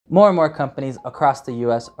More and more companies across the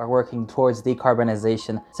US are working towards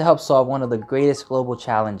decarbonization to help solve one of the greatest global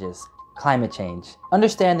challenges: climate change.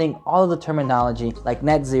 Understanding all of the terminology like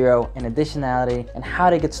net zero and additionality and how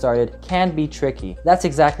to get started can be tricky. That's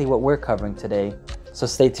exactly what we're covering today, so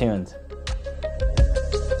stay tuned.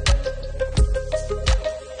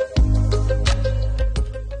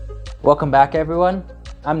 Welcome back, everyone.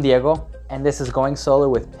 I'm Diego, and this is Going Solar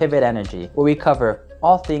with Pivot Energy, where we cover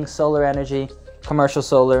all things solar energy, commercial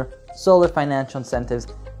solar, solar financial incentives,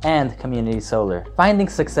 and community solar. Finding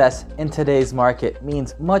success in today's market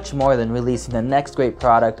means much more than releasing the next great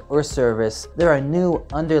product or service. There are new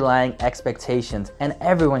underlying expectations, and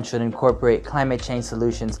everyone should incorporate climate change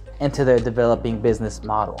solutions into their developing business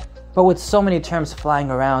model. But with so many terms flying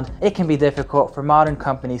around, it can be difficult for modern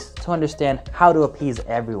companies to understand how to appease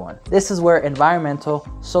everyone. This is where environmental,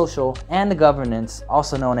 social, and governance,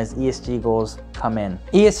 also known as ESG goals, come in.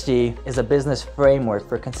 ESG is a business framework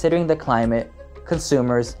for considering the climate,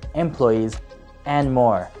 consumers, employees, and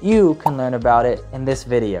more. You can learn about it in this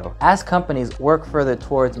video. As companies work further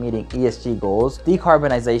towards meeting ESG goals,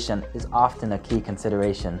 decarbonization is often a key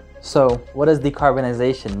consideration. So, what does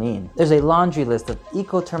decarbonization mean? There's a laundry list of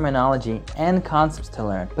eco-terminology and concepts to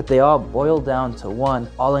learn, but they all boil down to one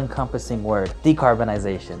all-encompassing word: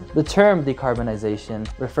 decarbonization. The term decarbonization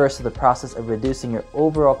refers to the process of reducing your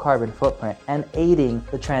overall carbon footprint and aiding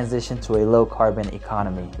the transition to a low-carbon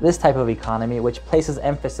economy. This type of economy, which places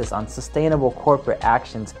emphasis on sustainable corporate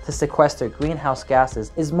actions to sequester greenhouse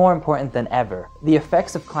gases, is more important than ever. The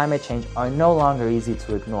effects of climate change are no longer easy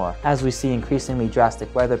to ignore, as we see increasingly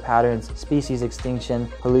drastic weather patterns, species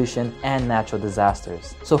extinction, pollution, and natural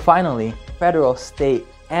disasters. So finally, federal, state,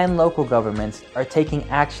 and local governments are taking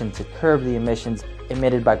action to curb the emissions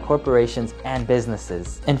emitted by corporations and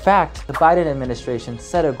businesses. In fact, the Biden administration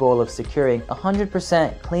set a goal of securing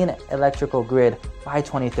 100% clean electrical grid by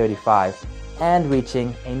 2035 and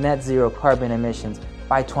reaching a net zero carbon emissions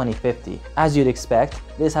by 2050. As you'd expect,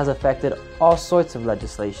 this has affected all sorts of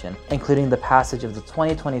legislation, including the passage of the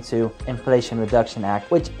 2022 Inflation Reduction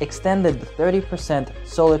Act, which extended the 30%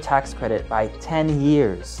 solar tax credit by 10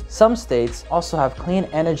 years. Some states also have clean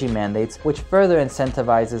energy mandates, which further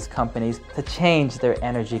incentivizes companies to change their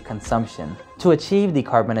energy consumption. To achieve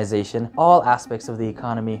decarbonization, all aspects of the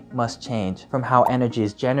economy must change, from how energy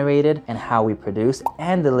is generated and how we produce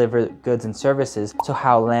and deliver goods and services to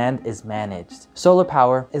how land is managed. Solar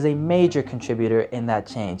power is a major contributor in that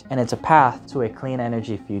change, and it's a path to a clean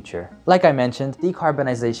energy future. Like I mentioned,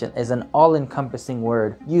 decarbonization is an all-encompassing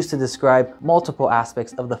word used to describe multiple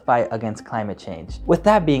aspects of the fight against climate change. With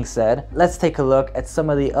that being said, let's take a look at some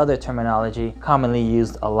of the other terminology commonly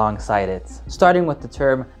used alongside it. Starting with the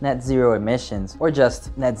term net zero emissions, or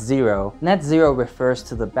just net zero. Net zero refers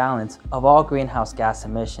to the balance of all greenhouse gas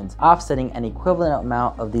emissions, offsetting an equivalent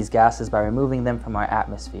amount of these gases by removing them from our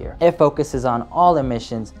atmosphere. It focuses on all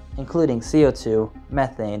emissions, including CO2,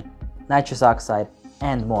 methane, nitrous oxide,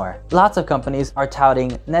 and more. Lots of companies are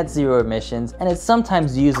touting net zero emissions, and it's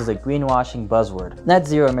sometimes used as a greenwashing buzzword. Net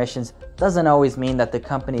zero emissions doesn't always mean that the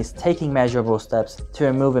company is taking measurable steps to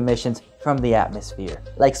remove emissions from the atmosphere,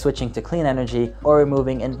 like switching to clean energy or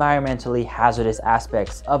removing environmentally hazardous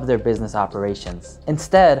aspects of their business operations.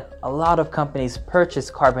 Instead, a lot of companies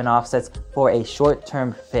purchase carbon offsets for a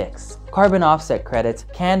short-term fix. Carbon offset credits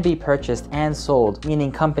can be purchased and sold,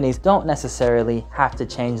 meaning companies don't necessarily have to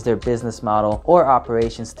change their business model or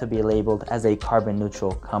operations to be labeled as a carbon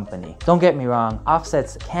neutral company. Don't get me wrong,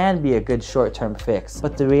 offsets can be a good short-term fix,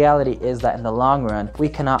 but the reality is that in the long run, we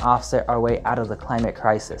cannot offset our way out of the climate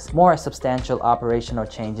crisis. More substantial operational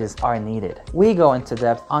changes are needed. We go into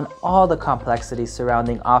depth on all the complexities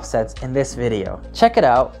surrounding offsets in this video. Check it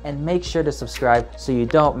out and make sure to subscribe so you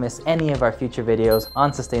don't miss any of our future videos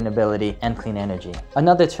on sustainability and clean energy.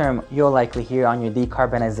 Another term you'll likely hear on your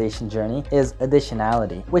decarbonization journey is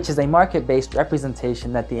additionality, which is a market-based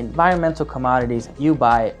representation that the environmental commodities you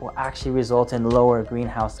buy will actually result in lower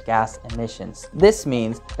greenhouse gas emissions. This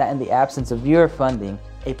means that in the absence of your funding,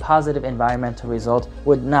 a positive environmental result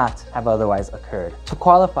would not have otherwise occurred. To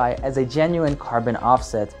qualify as a genuine carbon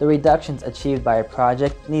offset, the reductions achieved by a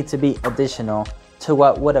project need to be additional to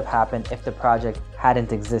what would have happened if the project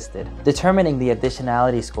hadn't existed. Determining the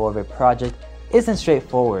additionality score of a project isn't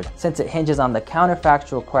straightforward, since it hinges on the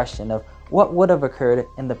counterfactual question of what would have occurred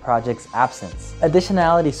in the project's absence.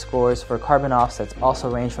 Additionality scores for carbon offsets also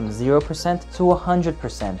range from 0% to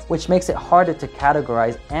 100%, which makes it harder to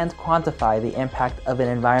categorize and quantify the impact of an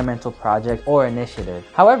environmental project or initiative.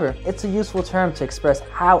 However, it's a useful term to express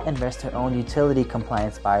how investor-owned utility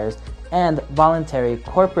compliance buyers and voluntary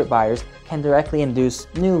corporate buyers can directly induce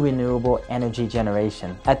new renewable energy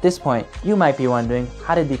generation. At this point, you might be wondering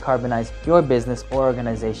how to decarbonize your business or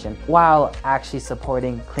organization while actually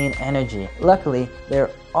supporting clean energy. Luckily, there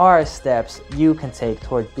are steps you can take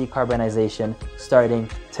toward decarbonization starting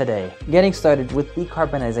today. Getting started with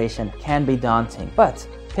decarbonization can be daunting, but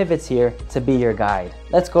Pivot's here to be your guide.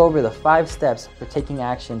 Let's go over the 5 steps for taking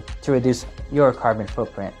action to reduce your carbon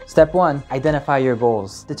footprint. Step 1, identify your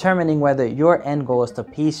goals. Determining whether your end goal is to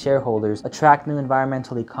appease shareholders, attract new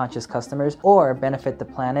environmentally conscious customers, or benefit the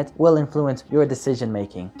planet will influence your decision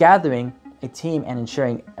making. Gathering a team and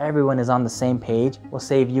ensuring everyone is on the same page will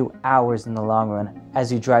save you hours in the long run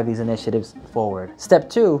as you drive these initiatives forward. Step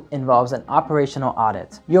 2 involves an operational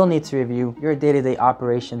audit. You'll need to review your day-to-day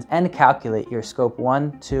operations and calculate your scope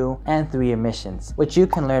 1, 2, and 3 emissions, which you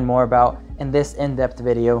can learn more about in this in-depth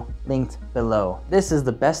video linked below. This is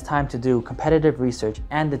the best time to do competitive research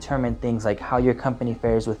and determine things like how your company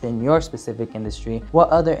fares within your specific industry, what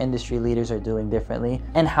other industry leaders are doing differently,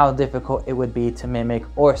 and how difficult it would be to mimic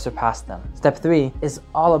or surpass them. Step 3 is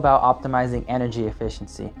all about optimizing energy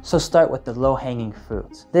efficiency. So start with the low-hanging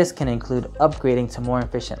fruit. This can include upgrading to more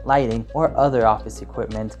efficient lighting or other office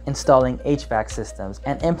equipment, installing HVAC systems,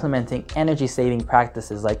 and implementing energy-saving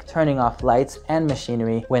practices like turning off lights and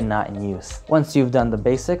machinery when not in use. Once you've done the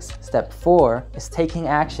basics, step 4 is taking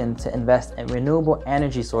action to invest in renewable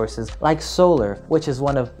energy sources like solar, which is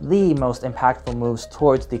one of the most impactful moves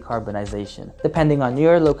towards decarbonization. Depending on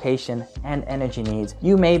your location and energy needs,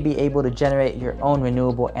 you may be able to generate your own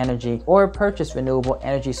renewable energy or purchase renewable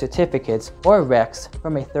energy certificates or RECs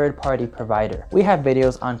from a third-party provider. We have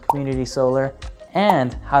videos on community solar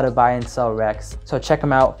and how to buy and sell RECs, so check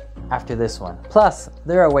them out after this one. Plus,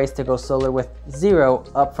 there are ways to go solar with zero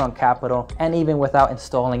upfront capital and even without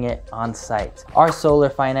installing it on site. Our solar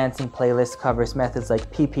financing playlist covers methods like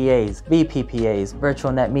PPAs, VPPAs,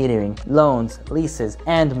 virtual net metering, loans, leases,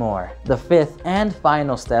 and more. The 5th and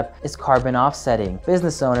final step is carbon offsetting.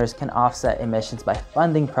 Business owners can offset emissions by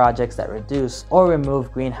funding projects that reduce or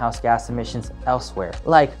remove greenhouse gas emissions elsewhere,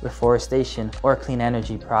 like reforestation or clean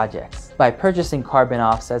energy projects. By purchasing carbon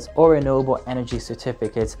offsets or renewable energy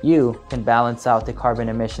certificates, you can balance out the carbon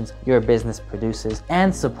emissions your business produces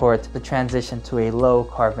and support the transition to a low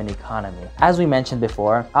carbon economy. As we mentioned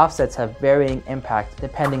before, offsets have varying impact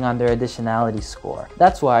depending on their additionality score.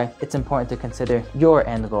 That's why it's important to consider your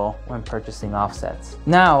end goal when purchasing offsets.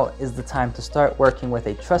 Now is the time to start working with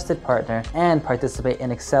a trusted partner and participate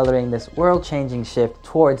in accelerating this world-changing shift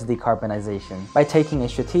towards decarbonization. By taking a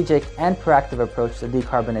strategic and proactive approach to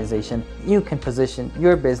decarbonization, you can position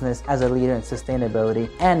your business as a leader in sustainability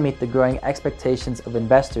and meet the growing expectations of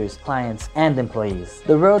investors, clients, and employees.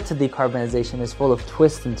 The road to decarbonization is full of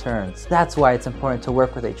twists and turns. That's why it's important to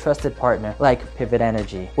work with a trusted partner like Pivot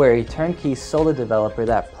Energy. We're a turnkey solar developer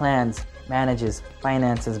that plans, manages,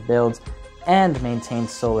 finances, builds, and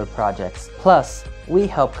maintains solar projects. Plus, we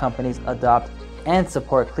help companies adopt and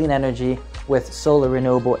support clean energy with solar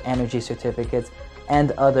renewable energy certificates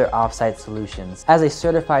and other offsite solutions. As a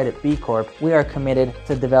certified B Corp, we are committed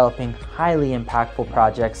to developing highly impactful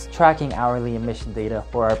projects, tracking hourly emission data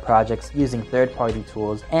for our projects using third-party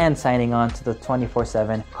tools, and signing on to the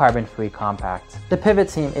 24/7 carbon-free compact. The Pivot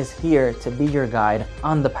team is here to be your guide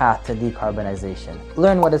on the path to decarbonization.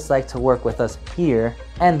 Learn what it's like to work with us here,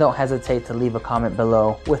 and don't hesitate to leave a comment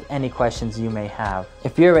below with any questions you may have.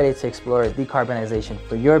 If you're ready to explore decarbonization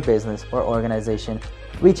for your business or organization,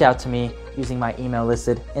 reach out to me using my email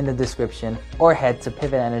listed in the description or head to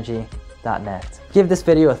pivotenergy.net. Give this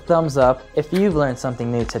video a thumbs up if you've learned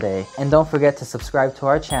something new today, and don't forget to subscribe to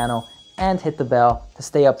our channel and hit the bell to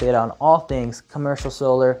stay updated on all things commercial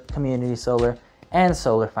solar, community solar, and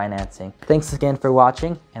solar financing. Thanks again for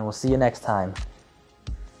watching, and we'll see you next time.